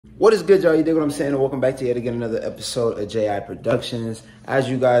What is good, y'all? You dig what I'm saying? And welcome back to yet again another episode of JI Productions. As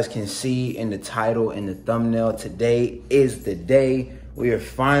you guys can see in the title and the thumbnail, today is the day. We are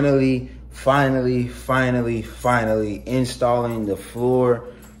finally installing the floor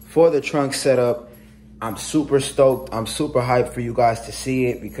for the trunk setup. I'm super stoked. I'm super hyped for you guys to see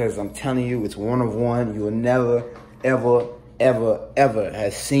it because I'm telling you, it's one of one. You will never, ever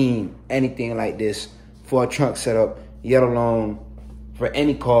have seen anything like this for a trunk setup, yet alone for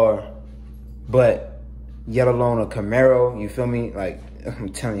any car, but yet alone a Camaro. You feel me? Like, I'm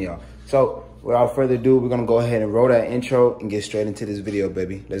telling y'all. So without further ado, we're gonna go ahead and roll that intro and get straight into this video,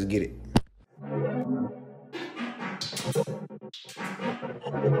 baby. Let's get it.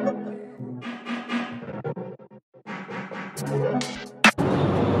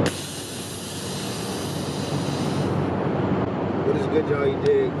 What is good, y'all? You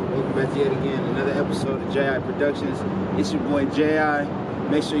dig? Welcome back to yet again another episode of JI Productions. It's your boy JI.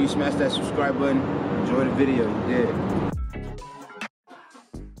 Make sure you smash that subscribe button. Enjoy the video. You dig?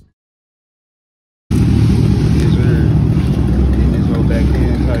 Yes, sir. Getting this whole back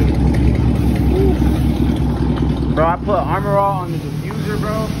end tight. Bro, I put Armor All on the diffuser,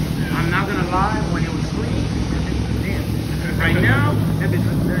 bro. I'm not gonna lie. When it was clean, that bitch was damn. Right now, that bitch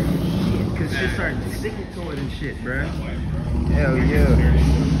was dirty as shit. Cause shit started sticking to it and shit, bro. Hell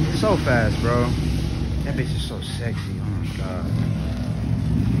yeah. So fast, bro. That bitch is so sexy. Oh my god.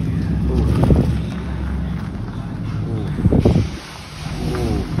 Ooh.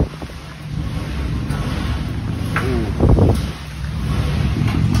 Ooh. Ooh. Ooh.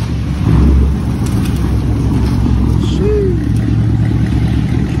 Sheesh.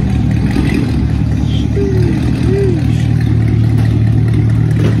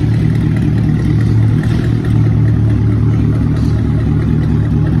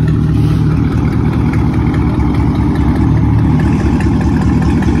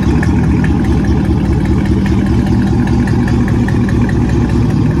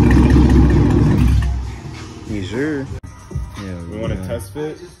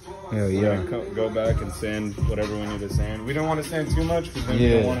 Fit. Hell yeah. Go back and sand whatever we need to sand. We don't want to sand too much because then we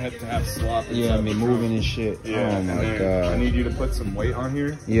don't want to have slop. Yeah, I mean moving and shit. Yeah. Oh my god. I need you to put some weight on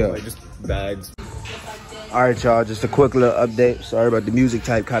here. Yeah. Like just bags. All right, y'all. Just a quick little update. Sorry about the music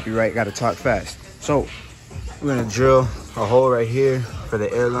type copyright. Got to talk fast. So we're gonna drill a hole right here for the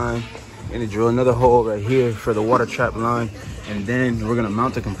airline. We're gonna drill another hole right here for the water trap line, and then we're gonna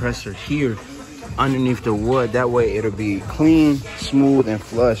mount the compressor here underneath the wood. That way it'll be clean, smooth, and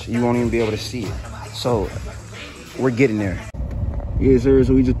flush. You won't even be able to see it. So we're getting there. Yes, sir.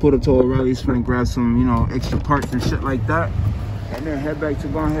 So we just put up to O'Reilly's, finna grab some, you know, extra parts and shit like that, and then head back to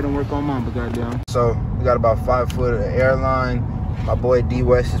go ahead and work on Mamba, goddamn. So we got about 5 foot of the airline. My boy D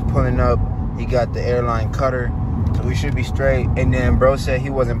West is pulling up. He got the airline cutter, so we should be straight. And then bro said he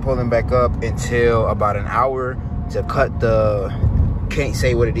wasn't pulling back up until about an hour to cut the, can't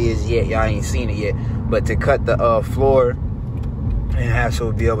say what it is yet, y'all ain't seen it yet, but to cut the floor and have so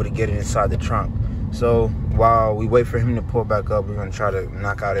we'll be able to get it inside the trunk. So while we wait for him to pull back up, we're gonna try to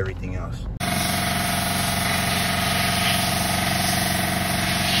knock out everything else.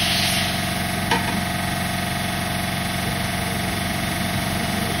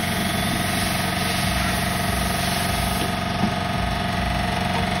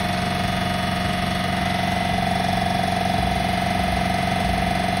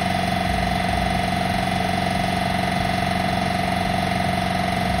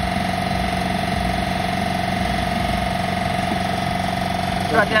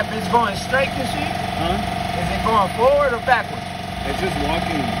 Got that bitch going straight and shit? Huh? Is it going forward or backwards? It's just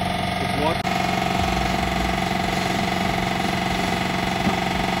walking. It's walking.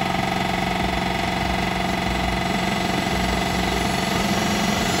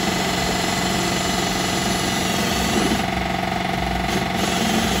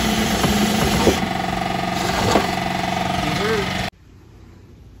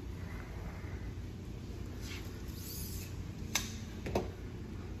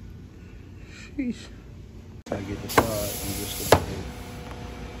 Sheesh. Try to get the side and just the body.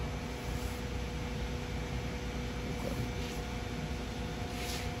 Okay.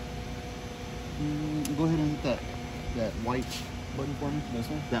 Go ahead and hit that white button for me. This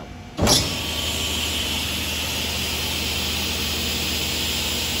one? That one.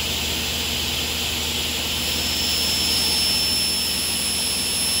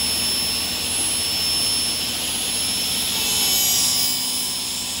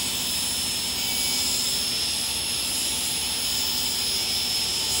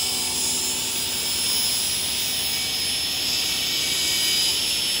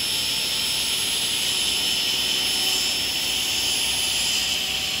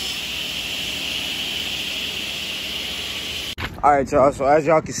 All right, y'all. So as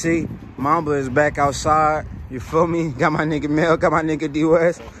y'all can see, Mamba is back outside. You feel me? Got my nigga Mel, got my nigga D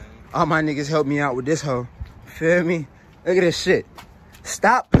West. All my niggas help me out with this hoe. Feel me? Look at this shit.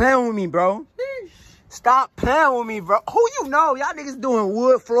 Stop playing with me, bro. Stop playing with me, bro. Who you know? Y'all niggas doing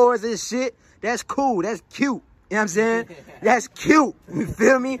wood floors and shit. That's cool. That's cute. You know what I'm saying? That's cute. You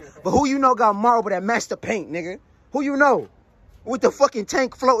feel me? But who you know got marble that match the paint, nigga? Who you know? With the fucking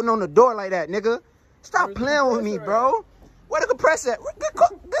tank floating on the door like that, nigga. Stop playing with me, bro. Where the compressor at?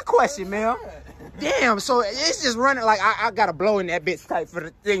 Good question, man. Damn, so it's just running like I gotta blow in that bitch tight for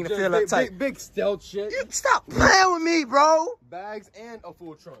the thing to fill up tight. Big stealth shit. You stop playing with me, bro. Bags and a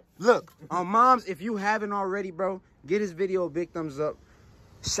full trunk. Look, moms, if you haven't already, bro, get this video a big thumbs up.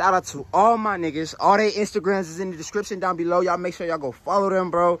 Shout out to all my niggas. All their Instagrams is in the description down below. Y'all make sure y'all go follow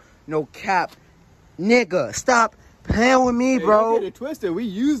them, bro. No cap. Nigga, stop playing with me, bro. Don't get it twisted. We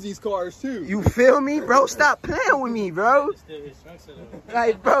use these cars too. You feel me, bro? Stop playing with me, bro.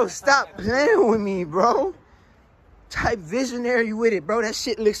 Like, bro, stop playing with me, bro. Type visionary with it, bro. That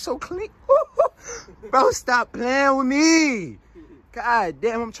shit looks so clean. Bro, stop playing with me. God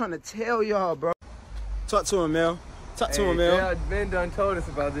damn, I'm trying to tell y'all, bro. Talk to him, Mel. Talk to him, Mel. Yeah, Ben done told us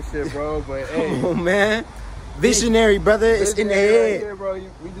about this shit, bro. But hey, come on, man. Visionary, brother. It's in the head. Right here, bro.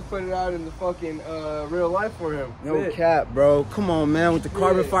 We just put it out in the fucking real life for him. No cap, bro. Come on, man. With the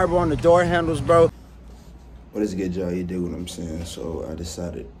carbon fiber on the door handles, bro. What is good, y'all? You do what I'm saying. So I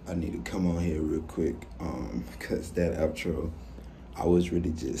decided I need to come on here real quick, because that outro, I was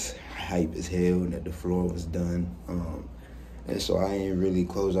really just hype as hell that the floor was done. And so I ain't really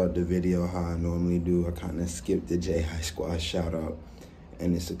close out the video how I normally do. I kind of skipped the J High Squad shout out.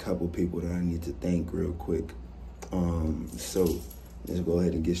 And it's a couple people that I need to thank real quick. So let's go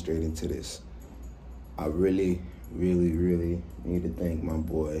ahead and get straight into this. I really need to thank my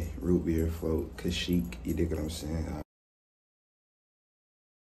boy, Root Beer Float, Kashik, you dig what I'm saying?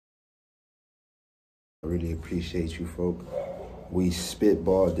 I really appreciate you, folk. We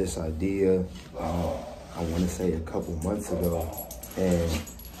spitballed this idea, I want to say a couple months ago, and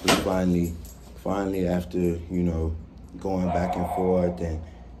we finally after, you know, going back and forth and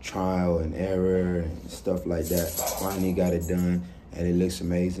trial and error and stuff like that, finally got it done, and it looks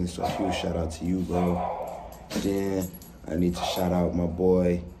amazing. So huge shout out to you, bro. Then I need to shout out my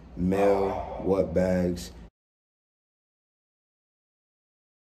boy Mel, What Bags.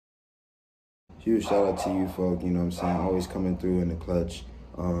 Huge shout out to you, folk, you know what I'm saying? Always coming through in the clutch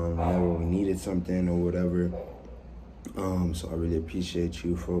whenever we needed something or whatever. So I really appreciate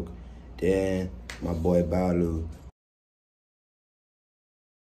you, folk. Then my boy Balu.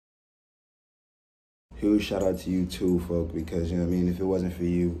 Huge shout out to you too, folk, because, you know what I mean, if it wasn't for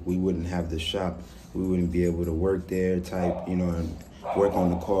you, we wouldn't have the shop. We wouldn't be able to work there, type, you know, and work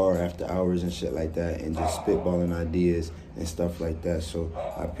on the car after hours and shit like that, and just spitballing ideas and stuff like that. So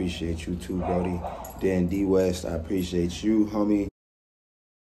I appreciate you too, Brody. Then D West, I appreciate you, homie.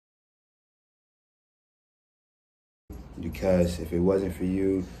 Because if it wasn't for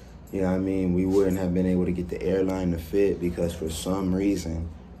you, you know what I mean, we wouldn't have been able to get the airline to fit, because for some reason,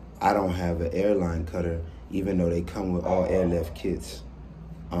 I don't have an airline cutter, even though they come with all airlift kits.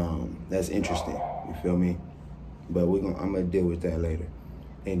 That's interesting, you feel me? But I'm gonna deal with that later.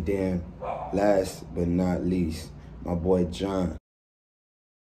 And then, last but not least, my boy John.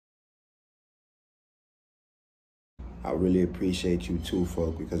 I really appreciate you too,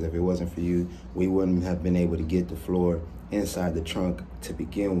 folk, because if it wasn't for you, we wouldn't have been able to get the floor inside the trunk to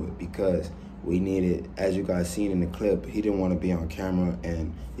begin with, because we needed, as you guys seen in the clip, he didn't want to be on camera,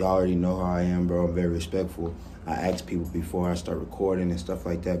 and y'all already know how I am, bro. I'm very respectful. I ask people before I start recording and stuff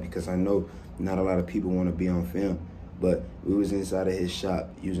like that, because I know not a lot of people want to be on film. But we was inside of his shop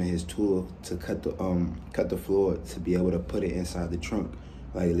using his tool to cut the floor to be able to put it inside the trunk.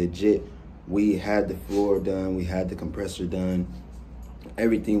 Like, legit, we had the floor done, we had the compressor done,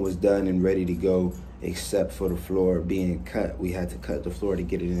 everything was done and ready to go except for the floor being cut. We had to cut the floor to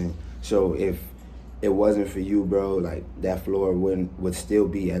get it in. So if it wasn't for you, bro, like, that floor would still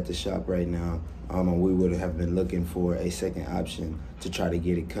be at the shop right now. And we would have been looking for a second option to try to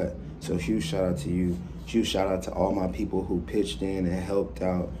get it cut. So huge shout out to you. Huge shout out to all my people who pitched in and helped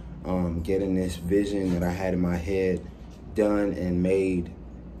out getting this vision that I had in my head done and made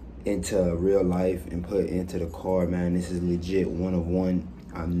into real life and put into the car, man. This is legit one of one.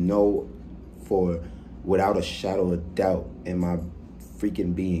 I know without a shadow of doubt in my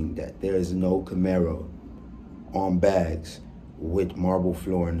freaking being that there is no Camaro on bags with marble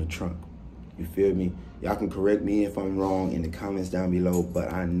floor in the trunk. You feel me? Y'all can correct me if I'm wrong in the comments down below,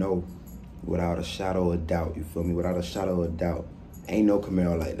 but I know without a shadow of doubt, you feel me? Without a shadow of doubt, ain't no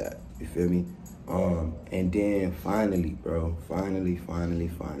Camaro like that. You feel me? And then finally, bro, finally,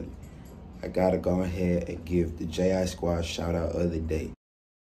 I gotta go ahead and give the JI Squad shout out of the day.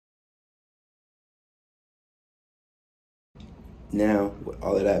 Now, with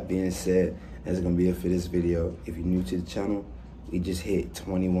all of that being said, that's gonna be it for this video. If you're new to the channel, we just hit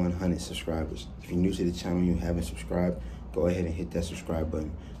 2,100 subscribers. If you're new to the channel and you haven't subscribed, go ahead and hit that subscribe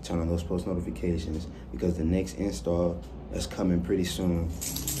button. Turn on those post notifications because the next install that's coming pretty soon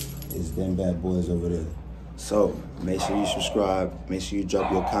is them bad boys over there. So make sure you subscribe. Make sure you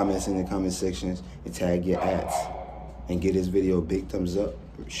drop your comments in the comment sections and tag your ads. And give this video a big thumbs up.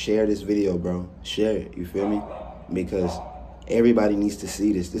 Share this video, bro. Share it, you feel me? Because everybody needs to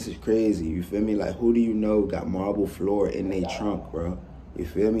see this. This is crazy, you feel me? Like, who do you know got marble floor in their trunk, bro? You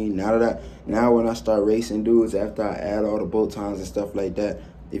feel me? Now when I start racing dudes, after I add all the bolt tines and stuff like that,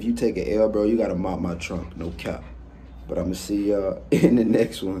 if you take an L, bro, you gotta mop my trunk, no cap. But I'm gonna see y'all in the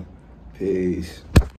next one. Peace.